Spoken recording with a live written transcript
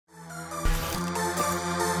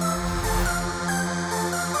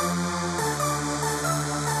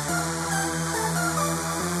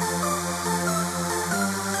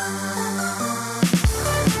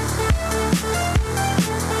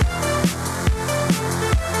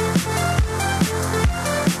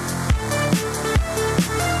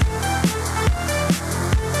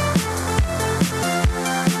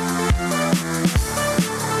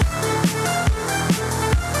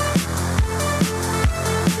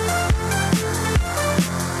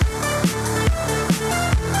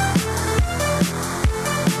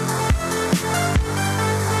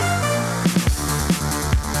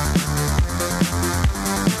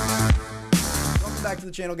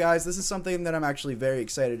the channel, guys. This is something that I'm actually very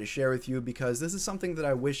excited to share with you because this is something that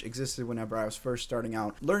I wish existed whenever I was first starting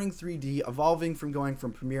out learning 3D, evolving from going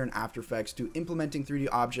from Premiere and After Effects to implementing 3D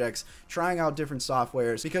objects, trying out different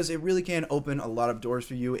softwares, because it really can open a lot of doors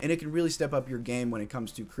for you and it can really step up your game when it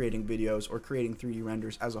comes to creating videos or creating 3D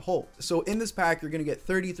renders as a whole. So in this pack, you're going to get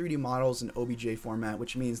 30 3D models in OBJ format,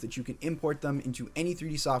 which means that you can import them into any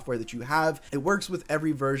 3D software that you have. It works with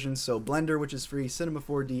every version, so Blender, which is free, Cinema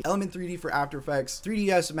 4D, Element 3D for After Effects,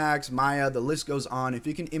 3ds Max, Maya, the list goes on. If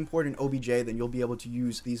you can import an OBJ, then you'll be able to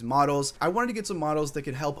use these models. I wanted to get some models that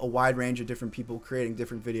could help a wide range of different people creating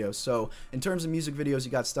different videos. So in terms of music videos,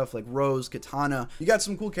 you got stuff like Rose, Katana. You got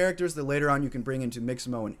some cool characters that later on you can bring into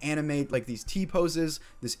Mixamo and animate, like these T-poses,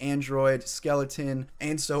 this android, skeleton,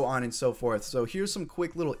 and so on and so forth. So here's some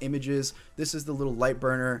quick little images. This is the little light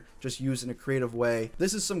burner, just used in a creative way.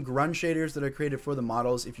 This is some grunge shaders that I created for the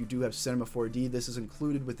models. If you do have Cinema 4D, this is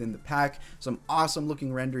included within the pack. Some awesome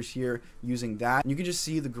looking renders here using that. And you can just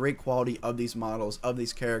see the great quality of these models, of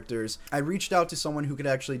these characters. I reached out to someone who could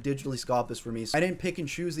actually digitally sculpt this for me. So I didn't pick and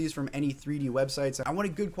choose these from any 3D websites. I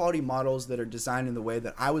wanted good quality models that are designed in the way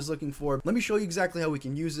that I was looking for. Let me show you exactly how we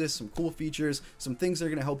can use this, some cool features, some things that are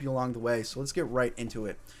going to help you along the way. So let's get right into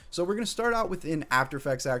it. So we're going to start out within After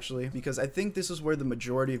Effects actually, because I think this is where the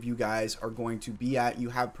majority of you guys are going to be at. You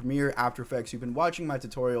have Premiere, After Effects, you've been watching my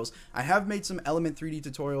tutorials. I have made some Element 3D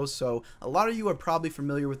tutorials, so a lot of you are probably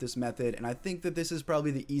familiar with this method, and I think that this is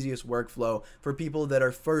probably the easiest workflow for people that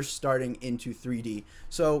are first starting into 3D.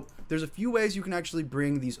 So there's a few ways you can actually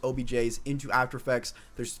bring these OBJs into After Effects.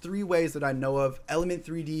 There's 3 ways that I know of. Element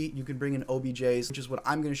 3D, you can bring in OBJs, which is what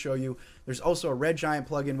I'm going to show you. There's also a Red Giant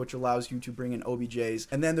plugin, which allows you to bring in OBJs.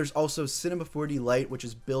 And then there's also Cinema 4D Lite, which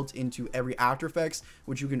is built into every After Effects,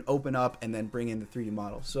 which you can open up and then bring in the 3D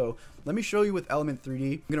model. So let me show you with Element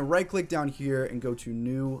 3D. I'm going to right click down here and go to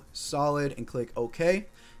New, Solid, and click OK.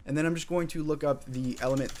 And then I'm just going to look up the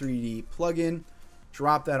Element 3D plugin,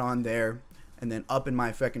 drop that on there. And then up in my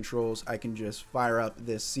effect controls, I can just fire up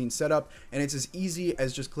this scene setup, and it's as easy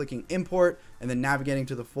as just clicking import and then navigating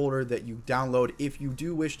to the folder that you download if you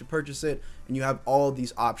do wish to purchase it, and you have all of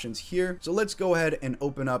these options here. So let's go ahead and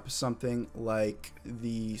open up something like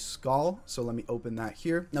the skull. So let me open that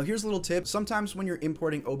here. Now here's a little tip. Sometimes when you're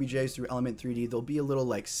importing OBJs through Element 3D, they'll be a little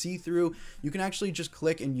like see-through. You can actually just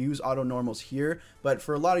click and use auto normals here, but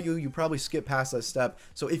for a lot of you probably skip past that step.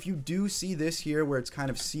 So if you do see this here where it's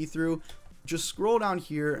kind of see-through, just scroll down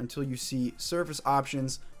here until you see surface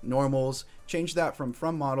options, normals, change that from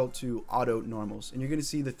model to auto normals, and you're going to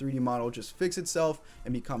see the 3D model just fix itself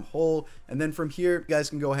and become whole. And then from here, you guys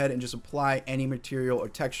can go ahead and just apply any material or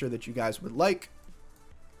texture that you guys would like.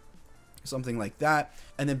 Something like that.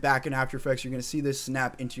 And then back in After Effects, you're going to see this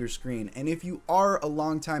snap into your screen. And if you are a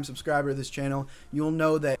long-time subscriber to this channel, you'll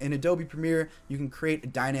know that in Adobe Premiere, you can create a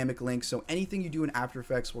dynamic link. So anything you do in After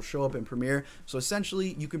Effects will show up in Premiere. So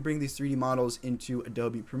essentially, you can bring these 3D models into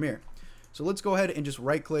Adobe Premiere. So let's go ahead and just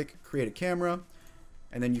right-click, create a camera,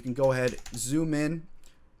 and then you can go ahead, zoom in,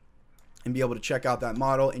 and be able to check out that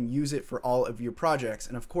model and use it for all of your projects.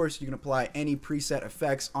 And of course, you can apply any preset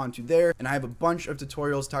effects onto there. And I have a bunch of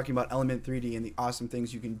tutorials talking about Element 3D and the awesome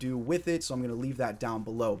things you can do with it, so I'm going to leave that down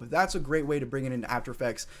below. But that's a great way to bring it into After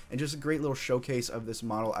Effects and just a great little showcase of this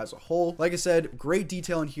model as a whole. Like I said, great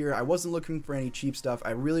detail in here. I wasn't looking for any cheap stuff.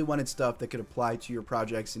 I really wanted stuff that could apply to your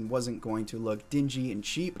projects and wasn't going to look dingy and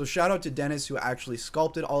cheap. So shout out to Dennis, who actually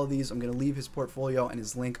sculpted all of these. I'm going to leave his portfolio and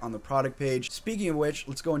his link on the product page. Speaking of which,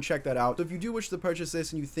 let's go and check that out. So if you do wish to purchase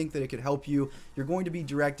this and you think that it could help you, you're going to be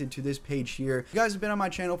directed to this page here. If you guys have been on my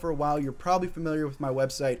channel for a while, you're probably familiar with my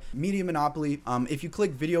website, Media Monopoly. If you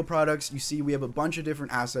click video products, you see we have a bunch of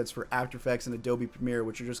different assets for After Effects and Adobe Premiere,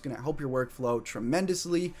 which are just going to help your workflow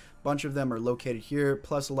tremendously. A bunch of them are located here,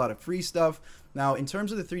 plus a lot of free stuff. Now, in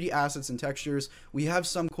terms of the 3D assets and textures, we have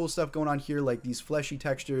some cool stuff going on here, like these fleshy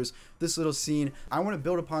textures, this little scene. I want to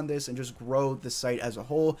build upon this and just grow the site as a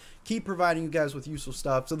whole, keep providing you guys with useful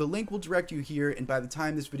stuff. So the link will direct you here, and by the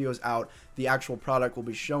time this video is out, the actual product will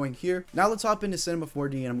be showing here. Now let's hop into Cinema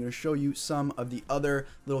 4D, and I'm going to show you some of the other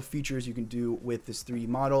little features you can do with this 3D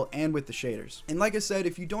model and with the shaders. And like I said,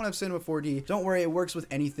 if you don't have Cinema 4D, don't worry, it works with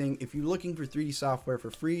anything. If you're looking for 3D software for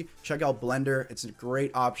free, check out Blender. It's a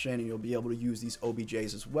great option, and you'll be able to use these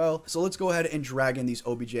OBJs as well. So let's go ahead and drag in these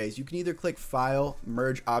OBJs. You can either click File,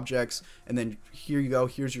 Merge Objects, and then here you go.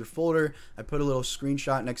 Here's your folder. I put a little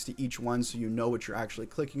screenshot next to each one so you know what you're actually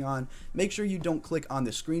clicking on. Make sure you don't click on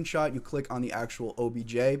the screenshot. You click on the actual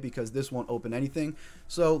OBJ because this won't open anything.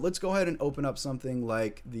 So let's go ahead and open up something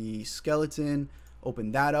like the skeleton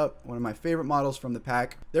Open that up, one of my favorite models from the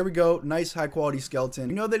pack. There we go, nice high quality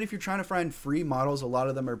skeleton. You know that if you're trying to find free models, a lot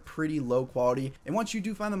of them are pretty low quality. And once you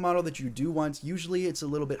do find the model that you do want, usually it's a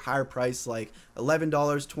little bit higher price, like $11,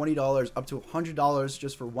 $20, up to $100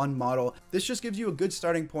 just for one model. This just gives you a good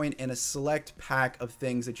starting point and a select pack of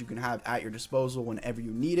things that you can have at your disposal whenever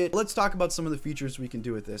you need it. Let's talk about some of the features we can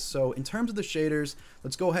do with this. So in terms of the shaders,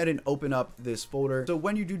 let's go ahead and open up this folder. So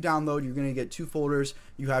when you do download, you're going to get two folders.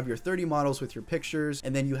 You have your 30 models with your pictures,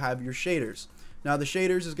 and then you have your shaders. Now the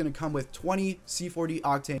shaders is going to come with 20 C4d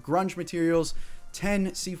octane grunge materials,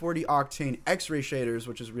 10 C4d octane X-ray shaders,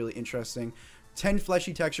 which is really interesting, 10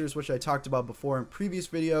 fleshy textures, which I talked about before in previous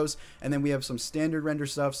videos, and then we have some standard render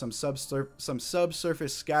stuff, some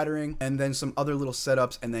subsurface scattering, and then some other little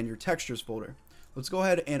setups, and then your textures folder. Let's go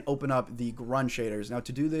ahead and open up the grunge shaders. Now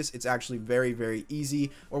to do this, it's actually very, very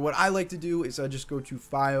easy. Or what I like to do is I just go to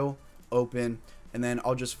File, Open, and then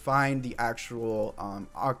I'll just find the actual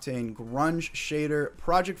octane grunge shader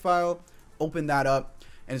project file, open that up,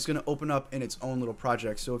 and it's going to open up in its own little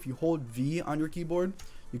project. So if you hold V on your keyboard,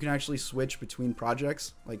 you can actually switch between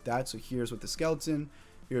projects like that. So here's with the skeleton,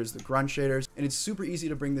 here's the grunge shaders, and it's super easy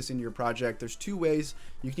to bring this into your project. There's two ways.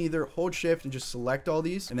 You can either hold shift and just select all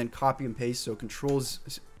these and then copy and paste. So control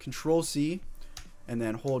C and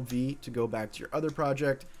then hold V to go back to your other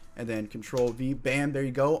project, and then control V, bam, there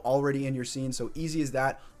you go, already in your scene. So easy as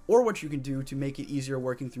that. Or what you can do to make it easier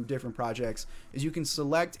working through different projects is you can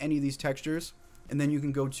select any of these textures, and then you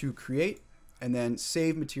can go to create and then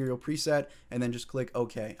save material preset, and then just click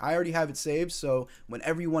OK. I already have it saved, so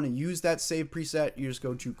whenever you want to use that save preset, you just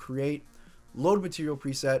go to create, load material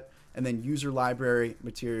preset, and then user library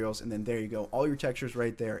materials, and then there you go, all your textures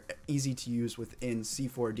right there, easy to use within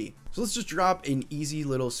C4d. So let's just drop an easy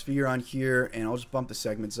little sphere on here, and I'll just bump the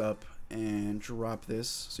segments up and drop this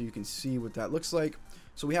so you can see what that looks like.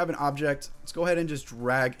 So we have an object. Let's go ahead and just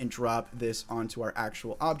drag and drop this onto our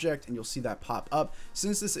actual object, and you'll see that pop up.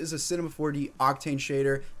 Since this is a Cinema 4D Octane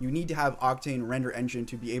shader, you need to have Octane render engine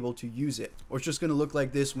to be able to use it, or it's just going to look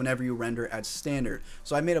like this whenever you render at standard.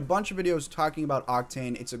 So I made a bunch of videos talking about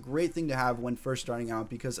Octane. It's a great thing to have when first starting out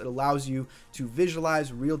because it allows you to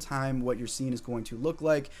visualize real time what your scene is going to look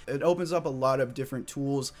like. It opens up a lot of different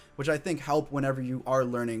tools, which I think help whenever you are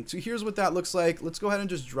learning. So here's what that looks like. Let's go ahead and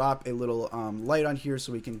just drop a little light on here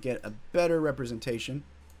so we can get a better representation.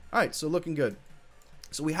 All right, so looking good.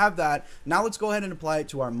 So we have that. Now let's go ahead and apply it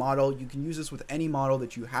to our model. You can use this with any model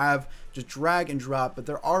that you have. Just drag and drop, but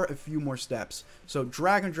there are a few more steps. So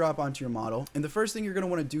drag and drop onto your model. And the first thing you're going to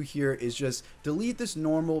want to do here is just delete this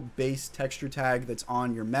normal base texture tag that's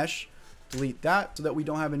on your mesh. Delete that so that we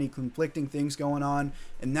don't have any conflicting things going on.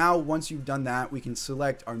 And now once you've done that, we can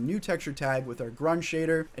select our new texture tag with our grunge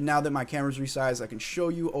shader. And now that my camera's resized, I can show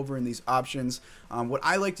you over in these options. What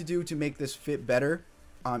I like to do to make this fit better,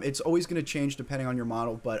 it's always going to change depending on your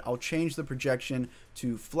model, but I'll change the projection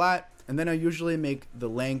to flat, and then I usually make the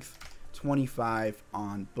length 25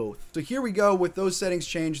 on both. So here we go with those settings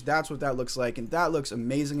changed. That's what that looks like, and that looks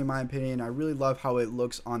amazing in my opinion. I really love how it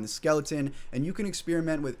looks on the skeleton, and you can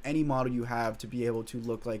experiment with any model you have to be able to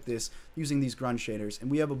look like this using these grunge shaders.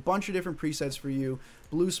 And we have a bunch of different presets for you: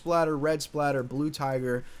 blue splatter, red splatter, blue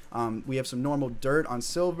tiger. We have some normal dirt on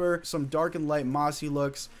silver, some dark and light mossy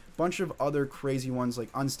looks, bunch of other crazy ones like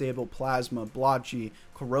unstable, plasma, blotchy,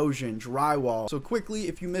 corrosion, drywall. So quickly,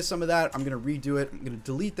 if you miss some of that, I'm going to redo it. I'm going to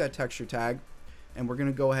delete that texture tag, and we're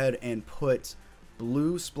going to go ahead and put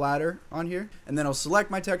blue splatter on here, and then I'll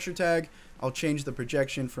select my texture tag. I'll change the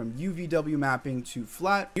projection from UVW mapping to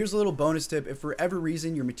flat. Here's a little bonus tip: if for every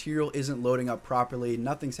reason your material isn't loading up properly,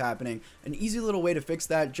 nothing's happening, an easy little way to fix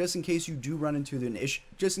that, just in case you do run into an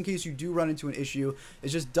issue,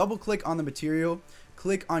 is just double click on the material,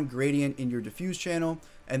 click on gradient in your diffuse channel,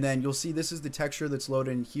 and then you'll see this is the texture that's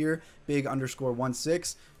loaded in here,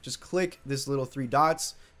 big_16. Just click this little three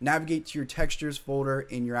dots, navigate to your textures folder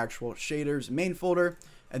in your actual shaders main folder,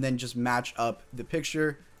 and then just match up the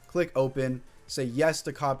picture. Click open, say yes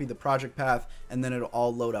to copy the project path, and then it'll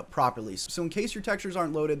all load up properly. So in case your textures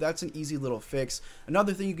aren't loaded, that's an easy little fix.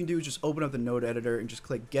 Another thing you can do is just open up the node editor and just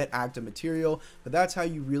click get active material, but that's how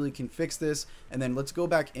you really can fix this. And then let's go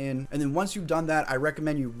back in, and then once you've done that, I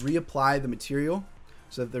recommend you reapply the material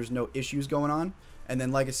so that there's no issues going on. And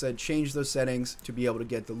then, like I said, change those settings to be able to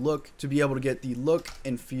get the look,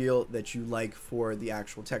 and feel that you like for the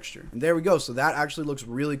actual texture. And there we go. So that actually looks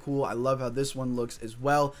really cool. I love how this one looks as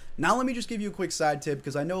well. Now let me just give you a quick side tip,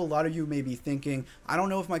 because I know a lot of you may be thinking, I don't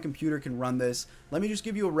know if my computer can run this. Let me just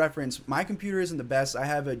give you a reference. My computer isn't the best. I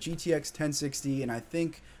have a GTX 1060, and I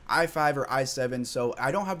think i5 or i7, so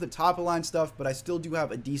I don't have the top of line stuff, but I still do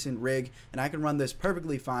have a decent rig and I can run this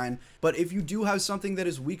perfectly fine. But if you do have something that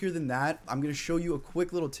is weaker than that, I'm going to show you a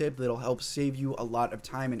quick little tip that'll help save you a lot of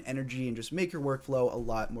time and energy and just make your workflow a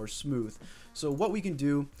lot more smooth. So what we can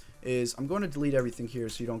do is I'm going to delete everything here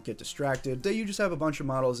so you don't get distracted. Say you just have a bunch of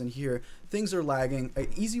models in here, things are lagging. An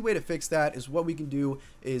easy way to fix that is what we can do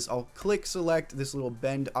is I'll click select this little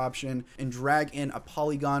bend option and drag in a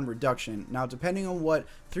polygon reduction. Now depending on what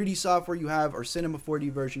 3D software you have or Cinema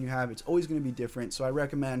 4D version you have, it's always going to be different. So I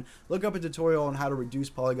recommend look up a tutorial on how to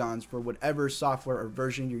reduce polygons for whatever software or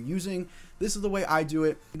version you're using. This is the way I do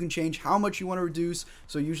it. You can change how much you want to reduce,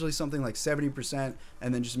 so usually something like 70%,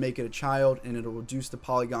 and then just make it a child and it'll reduce the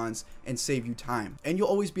polygons and save you time. And you'll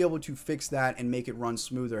always be able to fix that and make it run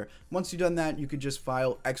smoother. Once you've done that, you could just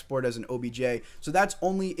file export as an OBJ. So that's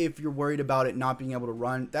only if you're worried about it not being able to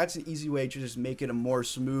run. That's an easy way to just make it a more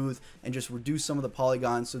smooth and just reduce some of the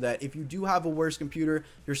polygons so that if you do have a worse computer,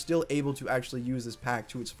 you're still able to actually use this pack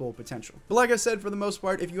to its full potential. But like I said, for the most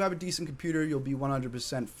part, if you have a decent computer, you'll be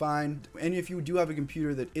 100% fine. And if you do have a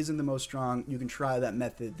computer that isn't the most strong, you can try that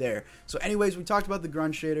method there. So anyways, we talked about the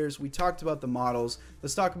grunge shaders, we talked about the models.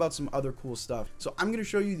 Let's talk about some other cool stuff. So I'm going to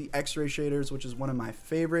show you the X-ray shaders, which is one of my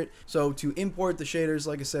favorite. So to import the shaders,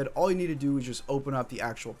 like I said, all you need to do is just open up the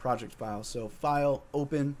actual project file. So file,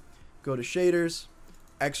 open, go to shaders,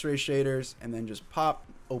 X-ray shaders, and then just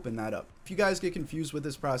open that up. If you guys get confused with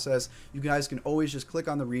this process, you guys can always just click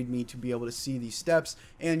on the README to be able to see these steps,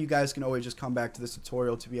 and you guys can always just come back to this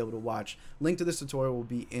tutorial to be able to watch. Link to this tutorial will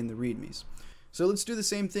be in the READMEs. So let's do the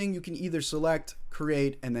same thing. You can either select,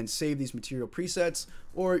 create, and then save these material presets,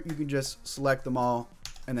 or you can just select them all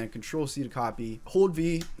and then Control-C to copy, hold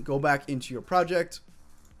V, go back into your project,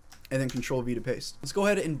 and then Control-V to paste. Let's go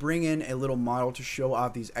ahead and bring in a little model to show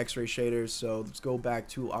off these X-ray shaders. So let's go back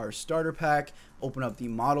to our starter pack, open up the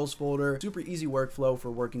models folder. Super easy workflow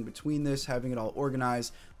for working between this, having it all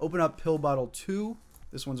organized. Open up pill bottle 2.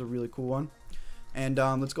 This one's a really cool one. And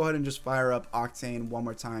let's go ahead and just fire up Octane one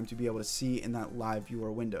more time to be able to see in that live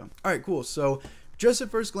viewer window. All right, cool. So just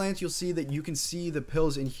at first glance, you'll see that you can see the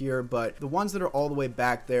pills in here, but the ones that are all the way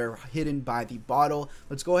back there hidden by the bottle,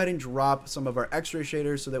 let's go ahead and drop some of our X-ray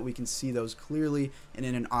shaders so that we can see those clearly and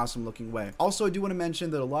in an awesome looking way. Also, I do want to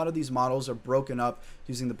mention that a lot of these models are broken up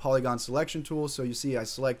using the polygon selection tool. So you see I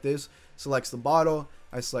select this, selects the bottle,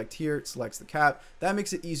 I select here, it selects the cap. That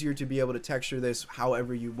makes it easier to be able to texture this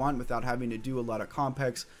however you want without having to do a lot of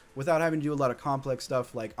complex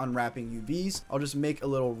stuff like unwrapping UVs. I'll just make a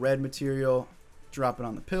little red material, drop it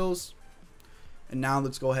on the pills, and now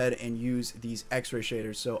let's go ahead and use these X-ray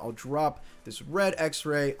shaders. So I'll drop this red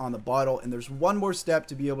X-ray on the bottle, and there's one more step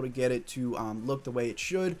to be able to get it to look the way it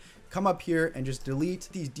should. Come up here and just delete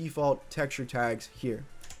these default texture tags here.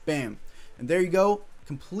 Bam, and there you go,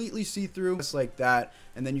 completely see-through, just like that.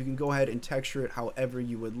 And then you can go ahead and texture it however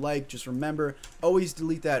you would like. Just remember, always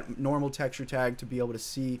delete that normal texture tag to be able to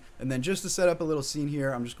see. And then just to set up a little scene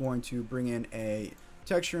here, I'm just going to bring in a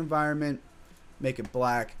texture environment, make it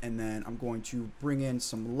black, and then I'm going to bring in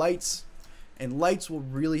some lights, and lights will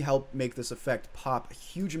really help make this effect pop a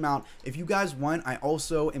huge amount. If you guys want, I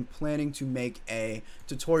also am planning to make a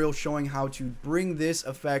tutorial showing how to bring this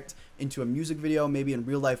effect into a music video, maybe in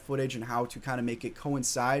real life footage, and how to kind of make it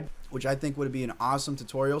coincide, which I think would be an awesome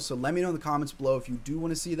tutorial. So let me know in the comments below if you do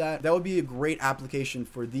want to see that. That would be a great application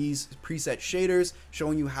for these preset shaders,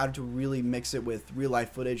 showing you how to really mix it with real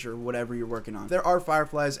life footage or whatever you're working on. There are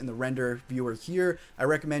fireflies in the render viewer here. I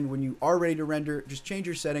recommend when you are ready to render, just change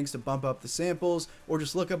your settings to bump up the samples, or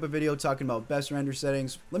just look up a video talking about best render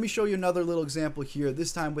settings. Let me show you another little example here,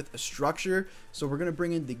 this time with a structure. So we're going to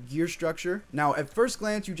bring in the gear structure. Now at first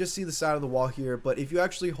glance, you just see the side of the wall here, but if you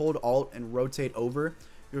actually hold Alt and rotate over,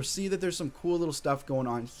 you'll see that there's some cool little stuff going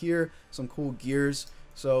on here, some cool gears.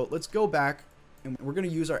 So let's go back, and we're going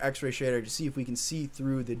to use our X-ray shader to see if we can see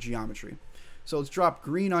through the geometry. So let's drop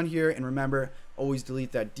green on here, and remember, always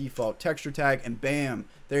delete that default texture tag, and bam,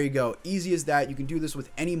 there you go. Easy as that. You can do this with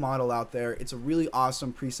any model out there. It's a really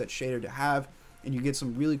awesome preset shader to have, and you get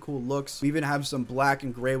some really cool looks. We even have some black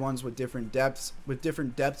and gray ones with different depths,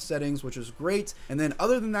 settings, which is great. And then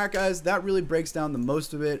other than that, guys, that really breaks down the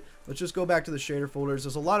most of it. Let's just go back to the shader folders.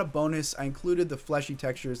 There's a lot of bonus. I included the fleshy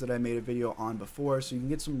textures that I made a video on before, so you can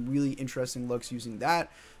get some really interesting looks using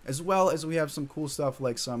that, as well as we have some cool stuff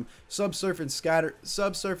like some subsurface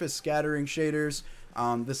scattering shaders.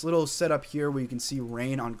 This little setup here where you can see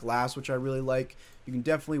rain on glass, which I really like. You can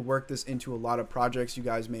definitely work this into a lot of projects you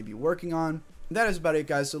guys may be working on. That is about it,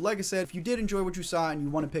 guys. So like I said, if you did enjoy what you saw and you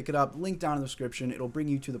want to pick it up, link down in the description. It'll bring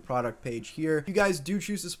you to the product page here. If you guys do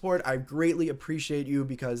choose to support, I greatly appreciate you,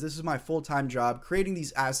 because this is my full-time job. Creating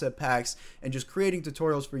these asset packs and just creating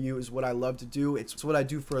tutorials for you is what I love to do. It's what I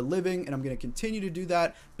do for a living, and I'm going to continue to do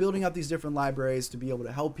that, building up these different libraries to be able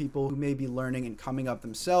to help people who may be learning and coming up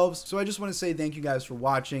themselves. So I just want to say thank you guys for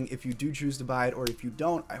watching. If you do choose to buy it, or if you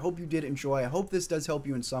don't, I hope you did enjoy. I hope this does help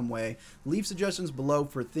you in some way. Leave suggestions below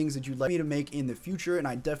for things that you'd like me to make in the future, and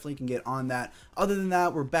I definitely can get on that. Other than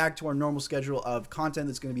that, we're back to our normal schedule of content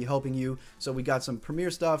that's going to be helping you. So we got some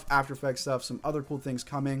Premiere stuff, After Effects stuff, some other cool things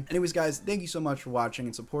coming. Anyways, guys, thank you so much for watching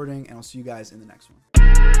and supporting, and I'll see you guys in the next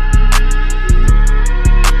one.